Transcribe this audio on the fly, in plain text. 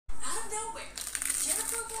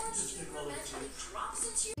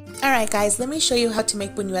Alright guys, let me show you how to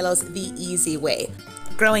make buñuelos the easy way.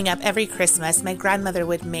 Growing up every Christmas, my grandmother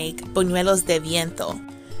would make buñuelos de viento.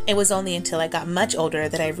 It was only until I got much older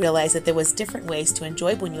that I realized that there was different ways to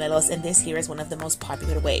enjoy buñuelos, and this here is one of the most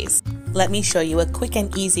popular ways. Let me show you a quick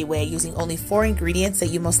and easy way using only 4 ingredients that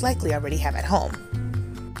you most likely already have at home.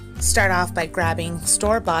 Start off by grabbing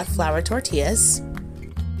store-bought flour tortillas.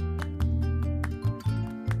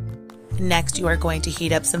 Next, you are going to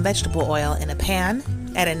heat up some vegetable oil in a pan.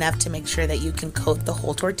 Add enough to make sure that you can coat the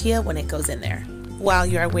whole tortilla when it goes in there. While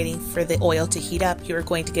you are waiting for the oil to heat up, you are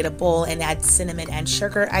going to get a bowl and add cinnamon and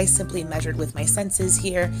sugar. I simply measured with my senses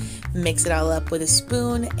here. Mix it all up with a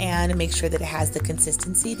spoon and make sure that it has the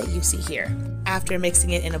consistency that you see here. After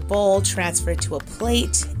mixing it in a bowl, transfer it to a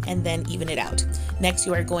plate and then even it out. Next,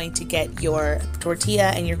 you are going to get your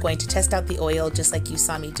tortilla and you're going to test out the oil just like you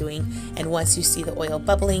saw me doing. And once you see the oil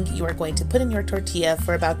bubbling, you are going to put in your tortilla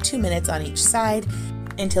for about 2 minutes on each side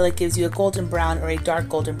until it gives you a golden brown or a dark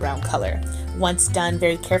golden brown color. Once done,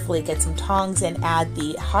 very carefully get some tongs and add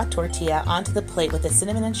the hot tortilla onto the plate with the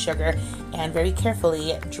cinnamon and sugar, and very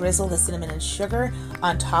carefully drizzle the cinnamon and sugar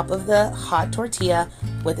on top of the hot tortilla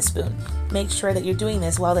with a spoon. Make sure that you're doing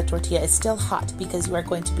this while the tortilla is still hot because you are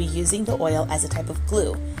going to be using the oil as a type of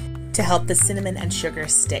glue to help the cinnamon and sugar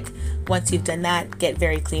stick. Once you've done that, get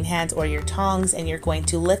very clean hands or your tongs and you're going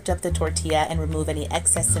to lift up the tortilla and remove any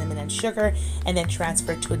excess cinnamon and sugar and then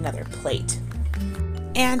transfer it to another plate.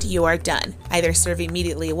 And you are done. Either serve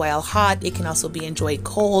immediately while hot, it can also be enjoyed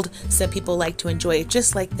cold. Some people like to enjoy it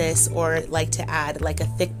just like this or like to add like a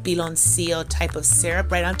thick piloncillo type of syrup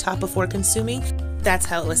right on top before consuming. That's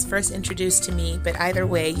how it was first introduced to me, but either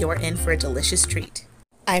way, you're in for a delicious treat.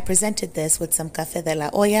 I presented this with some café de la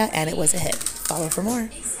olla and it was a hit. Follow for more.